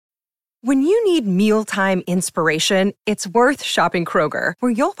When you need mealtime inspiration, it's worth shopping Kroger,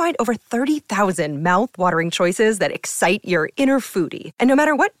 where you'll find over 30,000 mouth-watering choices that excite your inner foodie. And no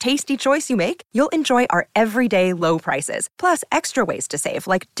matter what tasty choice you make, you'll enjoy our everyday low prices, plus extra ways to save,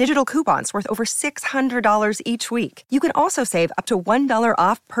 like digital coupons worth over $600 each week. You can also save up to $1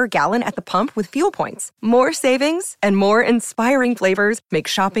 off per gallon at the pump with fuel points. More savings and more inspiring flavors make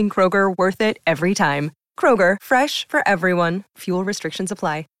shopping Kroger worth it every time. Kroger, fresh for everyone. Fuel restrictions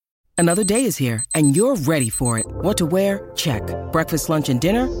apply. Another day is here, and you're ready for it. What to wear? Check. Breakfast, lunch, and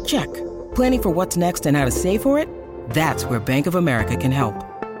dinner? Check. Planning for what's next and how to save for it? That's where Bank of America can help.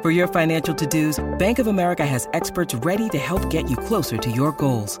 For your financial to-dos, Bank of America has experts ready to help get you closer to your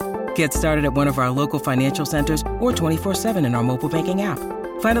goals. Get started at one of our local financial centers or 24/7 in our mobile banking app.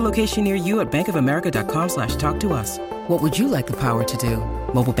 Find a location near you at bankofamerica.com/talktous. What would you like the power to do?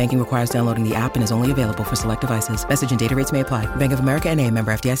 Mobile banking requires downloading the app and is only available for select devices. Message and data rates may apply. Bank of America N.A.,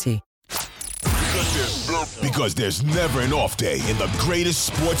 member FDIC. Because there's never an off day in the greatest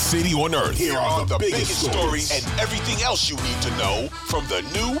sports city on earth. Here are the biggest stories and everything else you need to know from the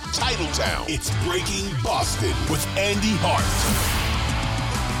new Titletown. It's Breaking Boston with Andy Hart.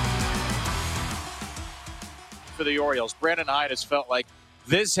 For the Orioles, Brandon Hyde has felt like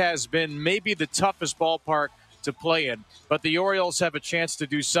this has been maybe the toughest ballpark to play in, but the Orioles have a chance to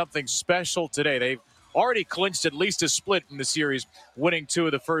do something special today. They've already clinched at least a split in the series, winning 2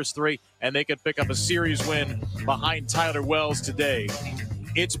 of the first 3, and they could pick up a series win behind Tyler Wells today.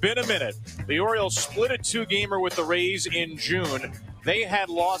 It's been a minute. The Orioles split a 2-gamer with the Rays in June. They had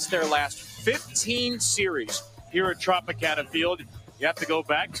lost their last 15 series here at Tropicana Field. You have to go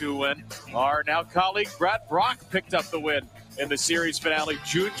back to when our now colleague Brad Brock picked up the win in the series finale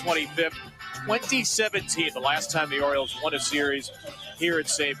June 25th, 2017, the last time the Orioles won a series here at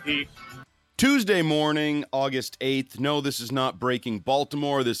St. Pete. Tuesday morning, August 8th. No, this is not Breaking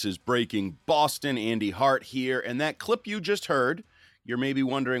Baltimore. This is Breaking Boston. Andy Hart here. And that clip you just heard, you're maybe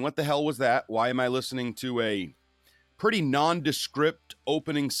wondering, what the hell was that? Why am I listening to a pretty nondescript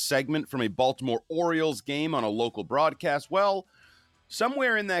opening segment from a Baltimore Orioles game on a local broadcast? Well,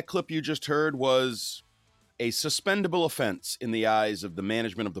 somewhere in that clip you just heard was a suspendable offense in the eyes of the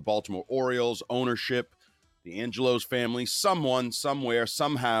management of the Baltimore Orioles, ownership, the Angelos family. Someone, somewhere,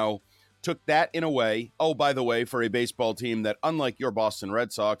 somehow took that in a way, oh, by the way, for a baseball team that, unlike your Boston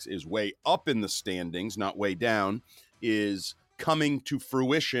Red Sox, is way up in the standings, not way down, is coming to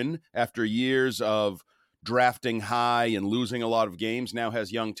fruition after years of drafting high and losing a lot of games, now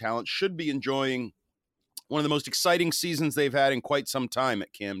has young talent, should be enjoying one of the most exciting seasons they've had in quite some time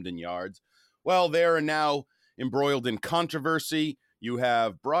at Camden Yards. Well, they are now embroiled in controversy. You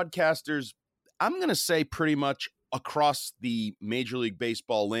have broadcasters, I'm going to say pretty much across the Major League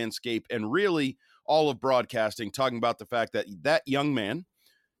Baseball landscape and really all of broadcasting, talking about the fact that that young man,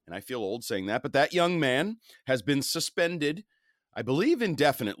 and I feel old saying that, but that young man has been suspended, I believe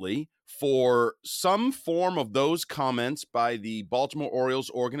indefinitely, for some form of those comments by the Baltimore Orioles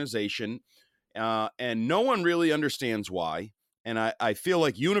organization, and no one really understands why. And I feel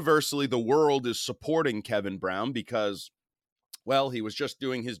like universally the world is supporting Kevin Brown because, well, he was just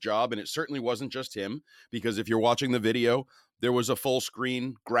doing his job, and it certainly wasn't just him, because if you're watching the video, there was a full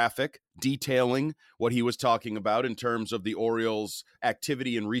screen graphic detailing what he was talking about in terms of the Orioles'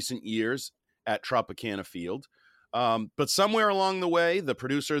 activity in recent years at Tropicana Field. But somewhere along the way, the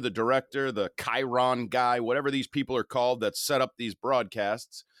producer, the director, the Chiron guy, whatever these people are called that set up these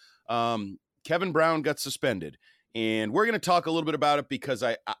broadcasts, Kevin Brown got suspended. And we're going to talk a little bit about it because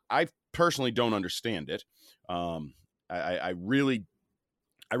I personally don't understand it. I really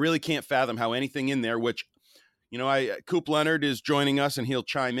can't fathom how anything in there, which, you know, Coop Leonard is joining us and he'll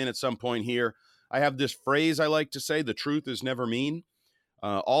chime in at some point here. I have this phrase I like to say, the truth is never mean.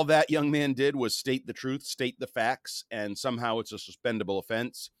 All that young man did was state the truth, state the facts, and somehow it's a suspendable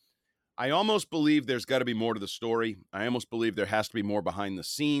offense. I almost believe there's got to be more to the story. I almost believe there has to be more behind the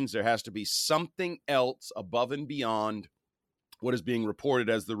scenes. There has to be something else above and beyond what is being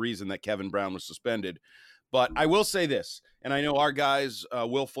reported as the reason that Kevin Brown was suspended. But I will say this, and I know our guys,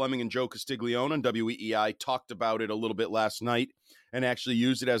 Will Fleming and Joe Castiglione on WEEI, talked about it a little bit last night and actually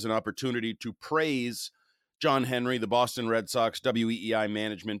used it as an opportunity to praise John Henry, the Boston Red Sox, WEEI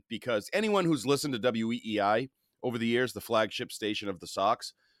management, because anyone who's listened to WEEI over the years, the flagship station of the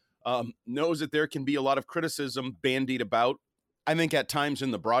Sox, knows that there can be a lot of criticism bandied about. I think at times in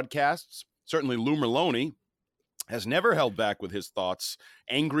the broadcasts, certainly Lou Merlone has never held back with his thoughts.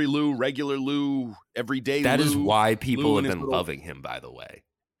 Angry Lou, regular Lou, everyday Lou. That is why people have been loving him, by the way.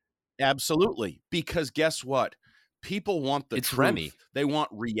 Absolutely. Because guess what? People want the truth. Remy. They want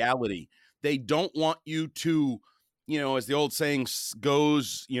reality. They don't want you to, as the old saying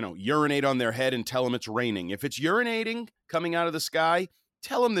goes, urinate on their head and tell them it's raining. If it's urinating coming out of the sky,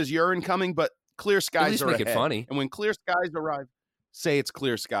 tell them there's urine coming, but clear skies at least are make ahead. it funny. And when clear skies arrive, say it's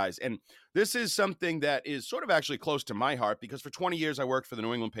clear skies. And this is something that is sort of actually close to my heart because for 20 years I worked for the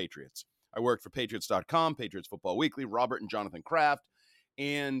New England Patriots. I worked for Patriots.com, Patriots Football Weekly, Robert and Jonathan Kraft,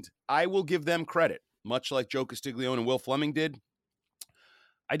 and I will give them credit, much like Joe Castiglione and Will Fleming did.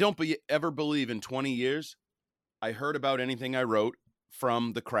 I don't ever believe in 20 years I heard about anything I wrote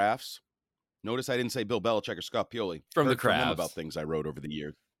from the Krafts. Notice I didn't say Bill Belichick or Scott Pioli. From the Krafts. From them about things I wrote over the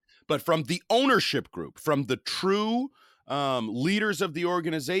years. But from the ownership group, from the true leaders of the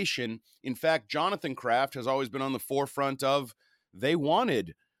organization. In fact, Jonathan Kraft has always been on the forefront of they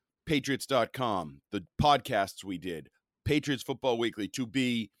wanted Patriots.com, the podcasts we did, Patriots Football Weekly, to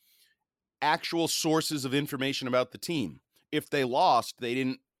be actual sources of information about the team. If they lost, they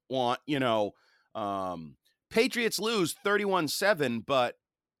didn't want, Patriots lose 31-7, but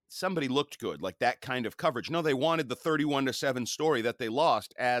somebody looked good, like that kind of coverage. No, they wanted the 31-7 story that they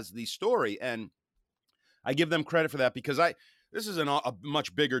lost as the story. And I give them credit for that because this is a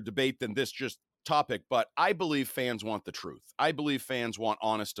much bigger debate than this just topic, but I believe fans want the truth. I believe fans want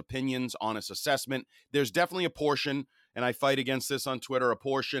honest opinions, honest assessment. There's definitely a portion, and I fight against this on Twitter, a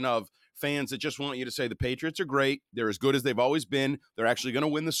portion of fans that just want you to say the Patriots are great. They're as good as they've always been. They're actually going to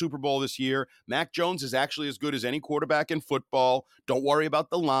win the Super Bowl this year. Mac Jones is actually as good as any quarterback in football. Don't worry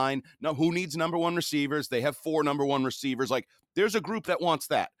about the line. No, who needs number one receivers? They have 4 number one receivers. Like, there's a group that wants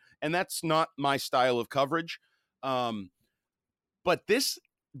that. And that's not my style of coverage. But this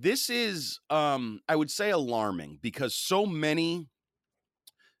is, I would say, alarming because so many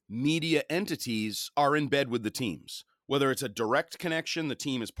media entities are in bed with the teams. Whether it's a direct connection, the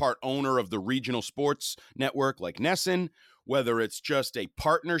team is part owner of the regional sports network like Nesson, whether it's just a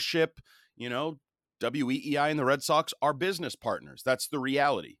partnership, WEEI and the Red Sox are business partners. That's the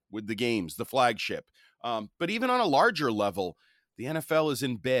reality with the games, the flagship. But even on a larger level, the NFL is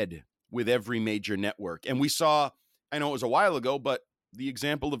in bed with every major network. And we saw, I know it was a while ago, but the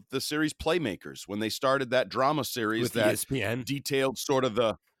example of the series Playmakers, when they started that drama series with that ESPN detailed sort of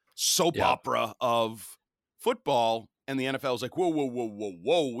the soap opera of football, and the NFL is like,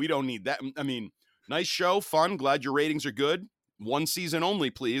 whoa, we don't need that. I mean, nice show, fun, glad your ratings are good. 1 season only,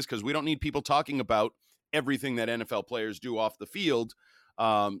 please, because we don't need people talking about everything that NFL players do off the field.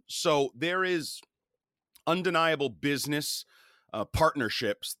 So there is undeniable business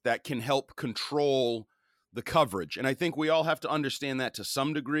partnerships that can help control the coverage. And I think we all have to understand that to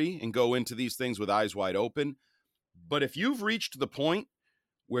some degree and go into these things with eyes wide open. But if you've reached the point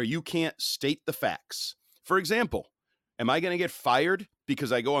where you can't state the facts, for example, am I going to get fired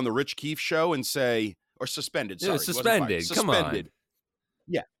because I go on the Rich Keefe show and say, or suspended? Sorry, suspended. Come on.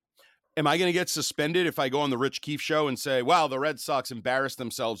 Yeah. Am I going to get suspended if I go on the Rich Keefe show and say, wow, the Red Sox embarrassed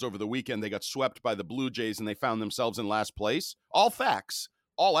themselves over the weekend. They got swept by the Blue Jays and they found themselves in last place? All facts,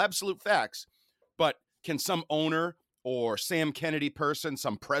 all absolute facts. But can some owner or Sam Kennedy person,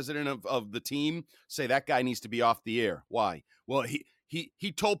 some president of the team say that guy needs to be off the air? Why? Well,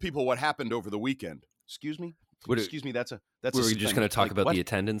 he told people what happened over the weekend. Excuse me? Excuse me, that's were we just going to talk about the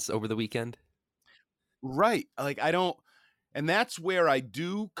attendance over the weekend? Right. Like, I don't, and that's where I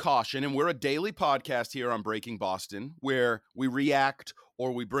do caution, and we're a daily podcast here on Breaking Boston, where we react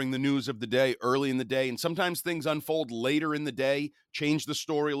or we bring the news of the day early in the day, and sometimes things unfold later in the day, change the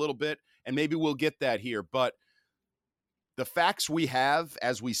story a little bit, and maybe we'll get that here. But the facts we have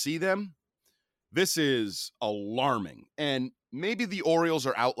as we see them, this is alarming. And maybe the Orioles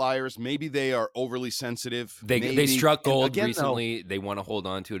are outliers. Maybe they are overly sensitive. They struck gold recently. They want to hold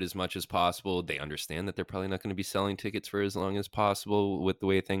on to it as much as possible. They understand that they're probably not going to be selling tickets for as long as possible with the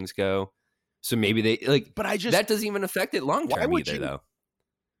way things go. So maybe they like, but that doesn't even affect it long term either, though.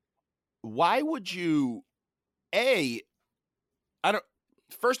 Why would you?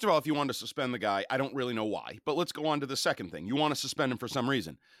 First of all, if you wanted to suspend the guy, I don't really know why. But let's go on to the second thing. You want to suspend him for some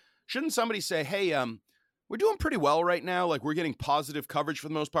reason. Shouldn't somebody say, hey, we're doing pretty well right now. Like, we're getting positive coverage for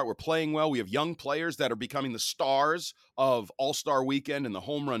the most part. We're playing well. We have young players that are becoming the stars of All-Star Weekend and the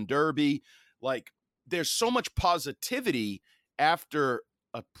Home Run Derby. Like, there's so much positivity after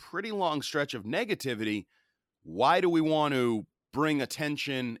a pretty long stretch of negativity. Why do we want to bring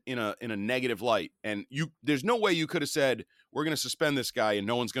attention in a negative light? And there's no way you could have said, we're going to suspend this guy and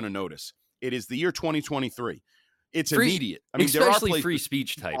no one's going to notice. It is the year 2023. It's immediate. I mean, especially there are free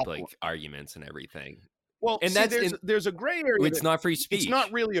speech type like arguments and everything. Well, and there's a gray area. It's not free speech. It's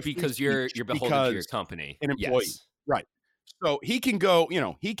not really a free because you're beholden to your company, an employee, right? So he can go,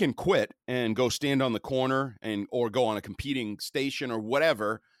 he can quit and go stand on the corner or go on a competing station or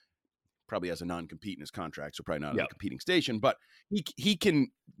whatever. probably has a non-compete in his contract, so probably not a competing station, but he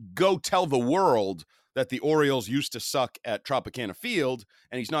can go tell the world that the Orioles used to suck at Tropicana Field,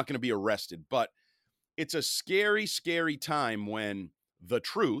 and he's not going to be arrested. But it's a scary, scary time when the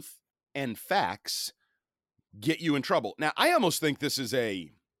truth and facts get you in trouble. Now, I almost think this is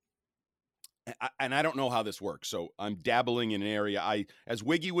and I don't know how this works, so I'm dabbling in an area. As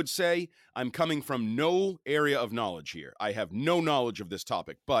Wiggy would say, I'm coming from no area of knowledge here. I have no knowledge of this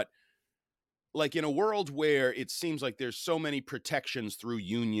topic, but like in a world where it seems like there's so many protections through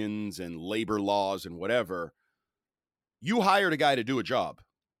unions and labor laws and whatever, you hired a guy to do a job,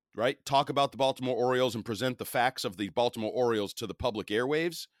 right? Talk about the Baltimore Orioles and present the facts of the Baltimore Orioles to the public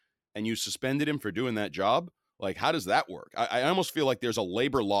airwaves, and you suspended him for doing that job? Like, how does that work? I almost feel like there's a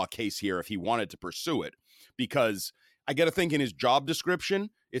labor law case here if he wanted to pursue it, because I got to think in his job description,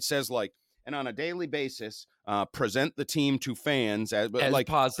 it says like, and on a daily basis, present the team to fans as like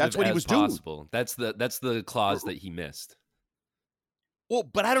positive that's what he was possible. doing. That's the clause that he missed. Well,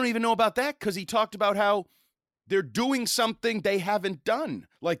 but I don't even know about that, because he talked about how they're doing something they haven't done.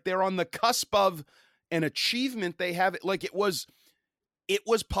 Like they're on the cusp of an achievement they haven't. Like it was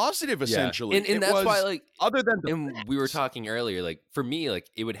positive, essentially. Yeah. And that's why, like, other than and we were talking earlier, like for me, like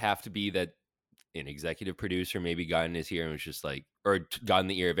it would have to be that an executive producer maybe got in his ear and was just like, or got in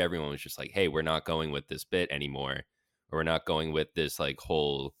the ear of everyone, was just like, hey, we're not going with this bit anymore, or we're not going with this like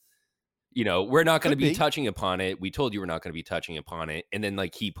whole, we're not going to be touching upon it. We told you we're not going to be touching upon it. And then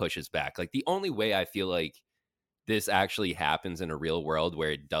like he pushes back. Like the only way I feel like this actually happens in a real world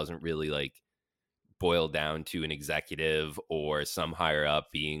where it doesn't really like boil down to an executive or some higher up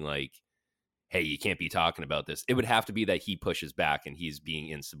being like, hey, you can't be talking about this. It would have to be that he pushes back and he's being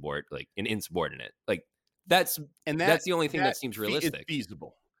insubordinate. Like that's the only thing that seems realistic. It's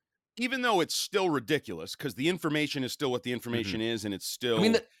feasible. Even though it's still ridiculous, because the information is still what the information is, and it's still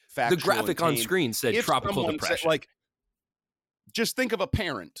factual. The graphic on screen said tropical depression. Like, just think of a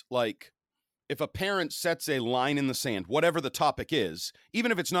parent. Like, if a parent sets a line in the sand, whatever the topic is,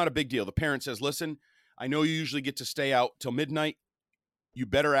 even if it's not a big deal, the parent says, listen, I know you usually get to stay out till midnight. You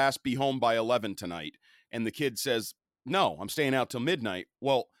better be home by 11 tonight. And the kid says, no, I'm staying out till midnight.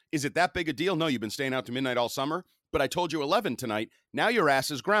 Well, is it that big a deal? No, you've been staying out to midnight all summer, but I told you 11 tonight. Now your ass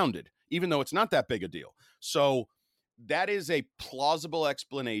is grounded, even though it's not that big a deal. So that is a plausible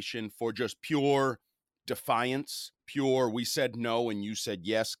explanation for just pure defiance, pure we said no and you said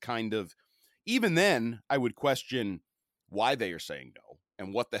yes kind of. Even then, I would question why they are saying no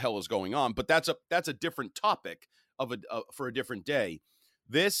and what the hell is going on. But that's a different topic for a different day.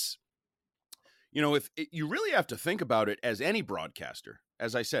 This, if you really have to think about it as any broadcaster,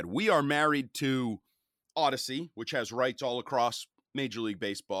 as I said, we are married to Odyssey, which has rights all across Major League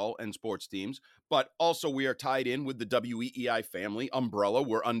Baseball and sports teams, but also we are tied in with the WEEI family umbrella.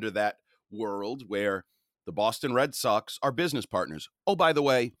 We're under that world where the Boston Red Sox are business partners. Oh, by the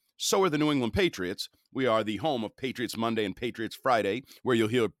way, so are the New England Patriots. We are the home of Patriots Monday and Patriots Friday, where you'll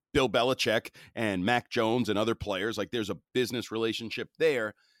hear Bill Belichick and Mac Jones and other players. Like there's a business relationship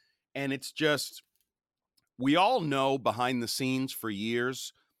there. And it's just, we all know behind the scenes for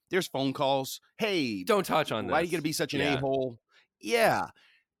years, there's phone calls. Hey, don't touch on this. Why are you going to be such an a-hole? Yeah.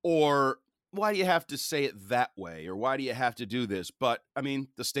 Or why do you have to say it that way? Or why do you have to do this? But I mean,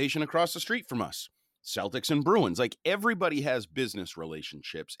 the station across the street from us, Celtics and Bruins, like everybody has business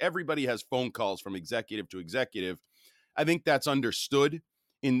relationships. Everybody has phone calls from executive to executive. I think that's understood.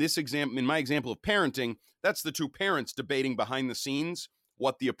 In my example of parenting, that's the two parents debating behind the scenes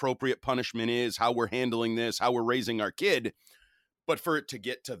what the appropriate punishment is, how we're handling this, how we're raising our kid. But for it to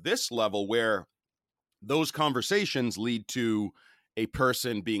get to this level where those conversations lead to a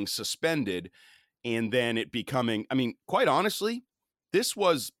person being suspended and then it becoming, I mean, quite honestly, this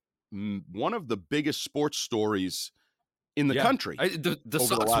was one of the biggest sports stories in the country. The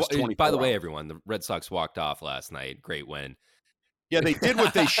Sox, last 24 by the way, everyone, the Red Sox walked off last night. Great win. Yeah, they did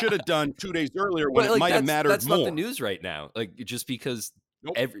what they should have done 2 days earlier when it might have mattered more. That's not the news right now. Like just because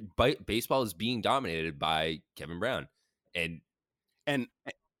baseball is being dominated by Kevin Brown, and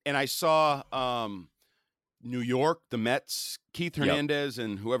I saw New York, the Mets, Keith Hernandez,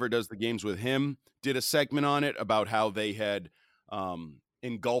 and whoever does the games with him did a segment on it about how they had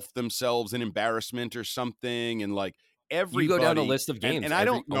engulfed themselves in embarrassment or something, and like everybody. You go down a list of games, and I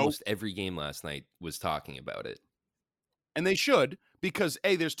don't know. Almost every game last night was talking about it. And they should, because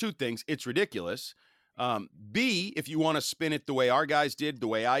A, there's two things. It's ridiculous. B, if you want to spin it the way our guys did, the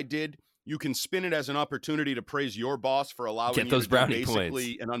way I did, you can spin it as an opportunity to praise your boss for allowing you those to brownie do basically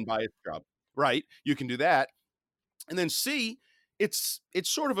points. An unbiased job. Right. You can do that. And then C, it's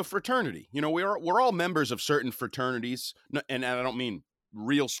sort of a fraternity. We're all members of certain fraternities. And I don't mean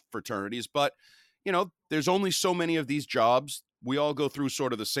real fraternities. But, there's only so many of these jobs. We all go through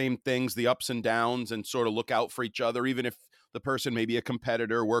sort of the same things, the ups and downs, and sort of look out for each other, even if the person may be a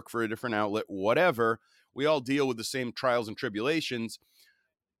competitor, work for a different outlet, whatever. We all deal with the same trials and tribulations.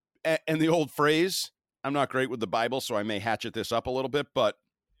 And the old phrase, I'm not great with the Bible, so I may hatchet this up a little bit, but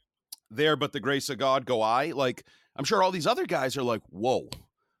there but the grace of God go I. Like, I'm sure all these other guys are like, whoa,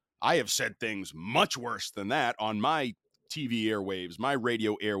 I have said things much worse than that on my TV airwaves, my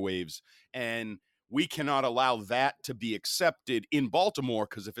radio airwaves, and we cannot allow that to be accepted in Baltimore,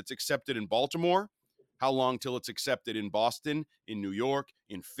 because if it's accepted in Baltimore, how long till it's accepted in Boston, in New York,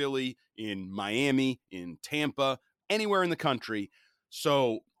 in Philly, in Miami, in Tampa, anywhere in the country?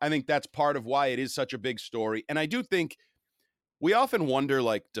 So I think that's part of why it is such a big story. And I do think we often wonder,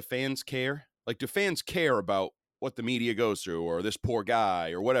 like, do fans care? Like, do fans care about what the media goes through, or this poor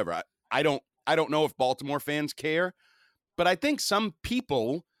guy, or whatever? I don't know if Baltimore fans care, but I think some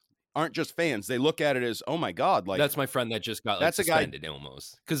people aren't just fans. They look at it as, oh my God, like, that's my friend that just got that's suspended,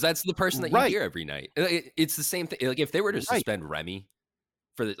 almost, because that's the person that you hear every night. It's the same thing. Like, if they were to suspend Remy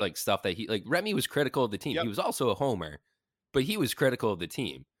for the stuff that Remy was critical of the team. Yep. He was also a homer, but he was critical of the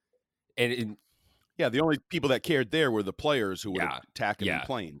team. And the only people that cared there were the players who would attack him and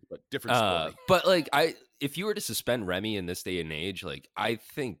complain, but different story. But if you were to suspend Remy in this day and age, I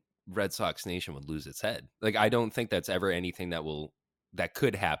think Red Sox Nation would lose its head. I don't think that's ever anything that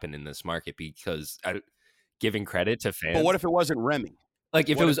could happen in this market, because giving credit to fans. But what if it wasn't Remy? If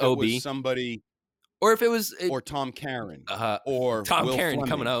it was OB, somebody, or if it was or Tom Caron, or Tom Will Caron Fleming,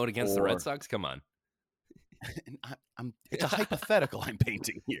 coming out against the Red Sox. Come on. It's a hypothetical I'm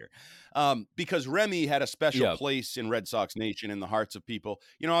painting here, because Remy had a special place in Red Sox Nation in the hearts of people.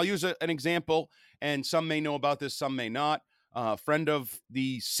 I'll use an example, and some may know about this, some may not. Friend of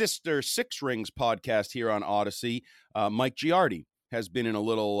the sister Six Rings podcast here on Odyssey, Mike Giardi, has been in a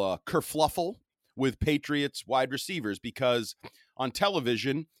little kerfluffle with Patriots wide receivers, because on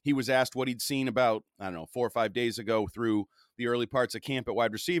television, he was asked what he'd seen about, 4 or 5 days ago through the early parts of camp at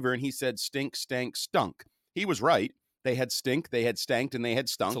wide receiver, and he said stink, stank, stunk. He was right. They had stink, they had stanked, and they had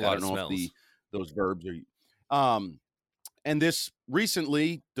stunk. I don't know if those verbs are... And this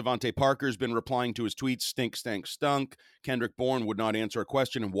recently, Devontae Parker's been replying to his tweets, stink, stank, stunk. Kendrick Bourne would not answer a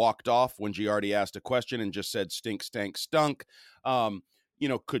question and walked off when Giardi asked a question and just said stink, stank, stunk.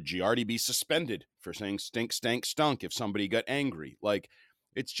 Could Giardi be suspended for saying stink, stank, stunk if somebody got angry?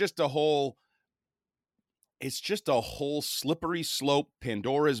 It's just a whole slippery slope,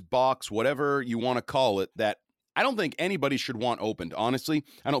 Pandora's box, whatever you want to call it, that I don't think anybody should want opened. Honestly,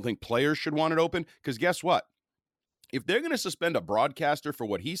 I don't think players should want it open, because guess what? If they're going to suspend a broadcaster for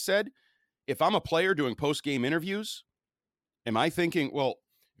what he said, if I'm a player doing post-game interviews, am I thinking, well,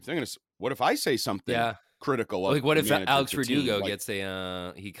 if they're going to, what if I say something critical? What if Alex Verdugo gets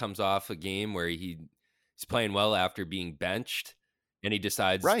he comes off a game where he's playing well after being benched, and he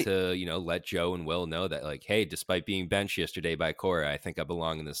decides to, let Joe and Will know that, hey, despite being benched yesterday by Cora, I think I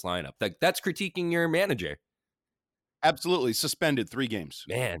belong in this lineup. That's critiquing your manager. Absolutely. Suspended 3 games.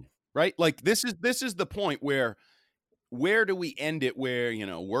 Man. Right? This is the point where do we end it, where,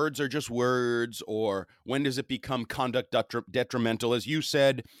 words are just words, or when does it become conduct detrimental? As you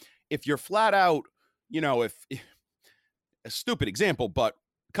said, if you're flat out, if a stupid example, but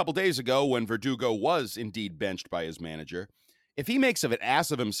a couple days ago when Verdugo was indeed benched by his manager, if he makes an ass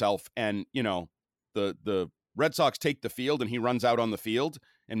of himself and, the Red Sox take the field and he runs out on the field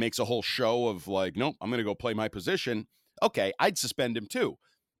and makes a whole show of nope, I'm going to go play my position. Okay, I'd suspend him too.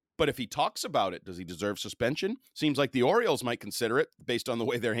 But if he talks about it, does he deserve suspension? Seems like the Orioles might consider it based on the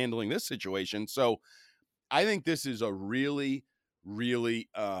way they're handling this situation. So I think this is a really, really,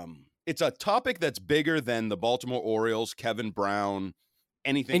 it's a topic that's bigger than the Baltimore Orioles, Kevin Brown,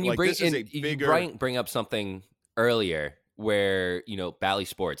 anything. And this is a bigger... You bring up something earlier where, Bally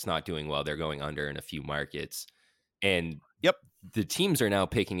Sports not doing well. They're going under in a few markets. And the teams are now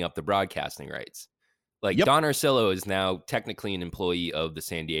picking up the broadcasting rights. Don Orsillo is now technically an employee of the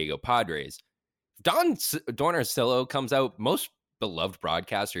San Diego Padres. Don Orsillo comes out, most beloved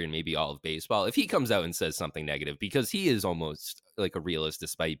broadcaster in maybe all of baseball, if he comes out and says something negative, because he is almost like a realist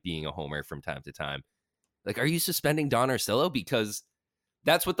despite being a homer from time to time. Are you suspending Don Orsillo? Because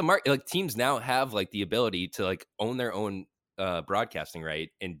that's what the market, teams now have the ability to own their own broadcasting right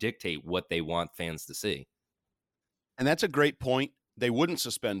and dictate what they want fans to see. And that's a great point. They wouldn't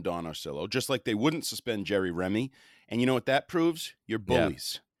suspend Don Orsillo, just like they wouldn't suspend Jerry Remy. And you know what that proves? You're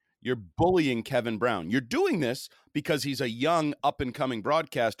bullies. Yeah. You're bullying Kevin Brown. You're doing this because he's a young, up-and-coming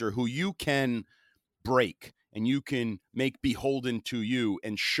broadcaster who you can break and you can make beholden to you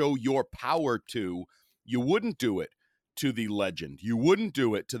and show your power to. You wouldn't do it to the legend. You wouldn't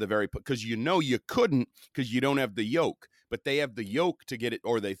do it to the because you know you couldn't because you don't have the yoke. But they have the yoke to get it,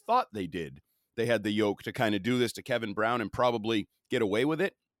 or they thought they did. They had the yoke to kind of do this to Kevin Brown and probably get away with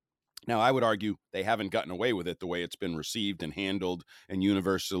it. Now, I would argue they haven't gotten away with it the way it's been received and handled and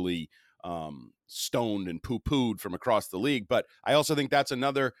universally stoned and poo-pooed from across the league. But I also think that's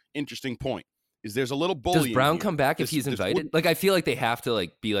another interesting point. Is there's a little bullying. Does Brown here. come back if he's invited? Like, I feel like they have to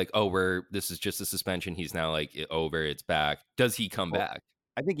be like, oh, this is just a suspension. He's now over. It's back. Does he come back?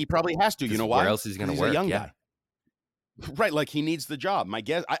 I think he probably has to. You know why? Where else is he going to work? He's a young guy. Right, like he needs the job. My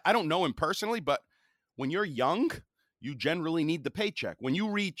guess, I don't know him personally, but when you're young, you generally need the paycheck. When you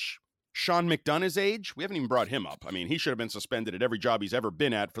reach Sean McDonough's age, we haven't even brought him up. I mean, he should have been suspended at every job he's ever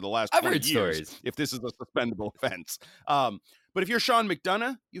been at for the last 20 years. Stories. If this is a suspendable offense. But if you're Sean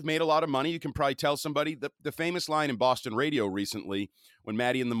McDonough, you've made a lot of money. You can probably tell somebody. The famous line in Boston radio recently when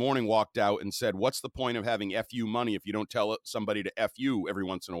Maddie in the Morning walked out and said, what's the point of having FU money if you don't tell somebody to FU every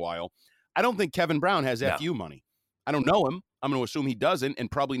once in a while? I don't think Kevin Brown has FU money. I don't know him. I'm going to assume he doesn't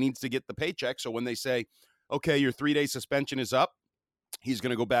and probably needs to get the paycheck. So when they say, okay, your 3-day suspension is up, he's going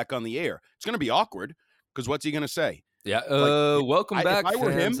to go back on the air. It's going to be awkward because what's he going to say? Yeah. Welcome back,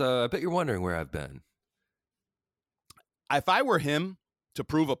 fans. I bet you're wondering where I've been. If I were him to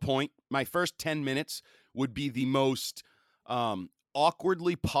prove a point, my first 10 minutes would be the most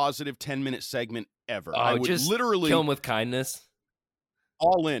awkwardly positive 10-minute segment ever. I would just literally kill him with kindness.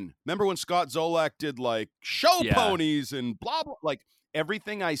 All in. Remember when Scott Zolak did show ponies and blah, blah,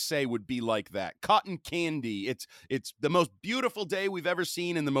 everything I say would be like that. Cotton candy. It's the most beautiful day we've ever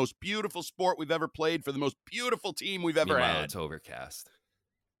seen and the most beautiful sport we've ever played for the most beautiful team we've ever had. It's overcast.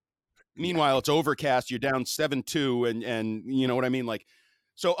 Meanwhile, it's overcast. You're down 7-2 and you know what I mean?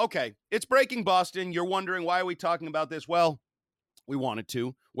 So, okay, it's breaking Boston. You're wondering, why are we talking about this? Well, we wanted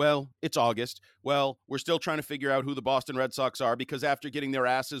to. Well, it's August. Well, we're still trying to figure out who the Boston Red Sox are because after getting their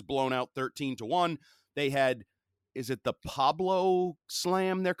asses blown out 13-1, they had, is it the Pablo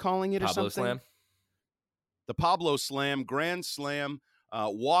Slam they're calling it or something? Slam? The Pablo Slam, Grand Slam,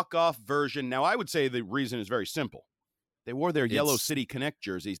 walk-off version. Now, I would say the reason is very simple. They wore their Yellow City Connect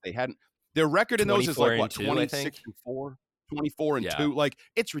jerseys. They hadn't. Their record in those is 26-4, 24-2.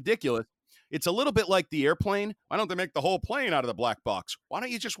 It's ridiculous. It's a little bit like the airplane. Why don't they make the whole plane out of the black box? Why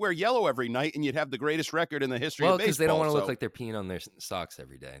don't you just wear yellow every night and you'd have the greatest record in the history of baseball? Well, because they don't want to look like they're peeing on their socks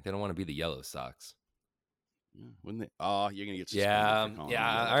every day. They don't want to be the yellow socks. Wouldn't they? Oh, you're going to get suspended.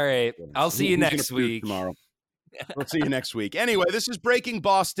 Yeah. All right. I'll see you next week. Tomorrow. We'll see you next week. Anyway, this is Breaking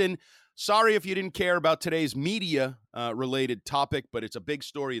Boston. Sorry if you didn't care about today's media-related topic, but it's a big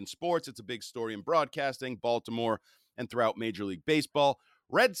story in sports. It's a big story in broadcasting, Baltimore, and throughout Major League Baseball.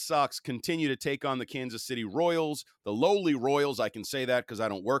 Red Sox continue to take on the Kansas City Royals, the lowly Royals. I can say that because I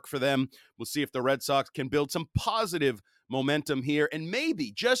don't work for them. We'll see if the Red Sox can build some positive momentum here. And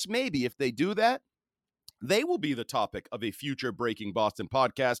maybe, just maybe, if they do that, they will be the topic of a future Breaking Boston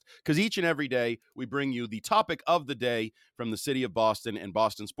podcast because each and every day we bring you the topic of the day from the city of Boston and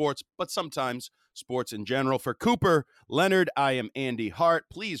Boston sports, but sometimes sports in general. For Cooper Leonard, I am Andy Hart.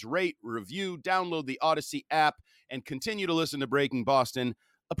 Please rate, review, download the Odyssey app, and continue to listen to Breaking Boston.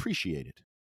 Appreciate it.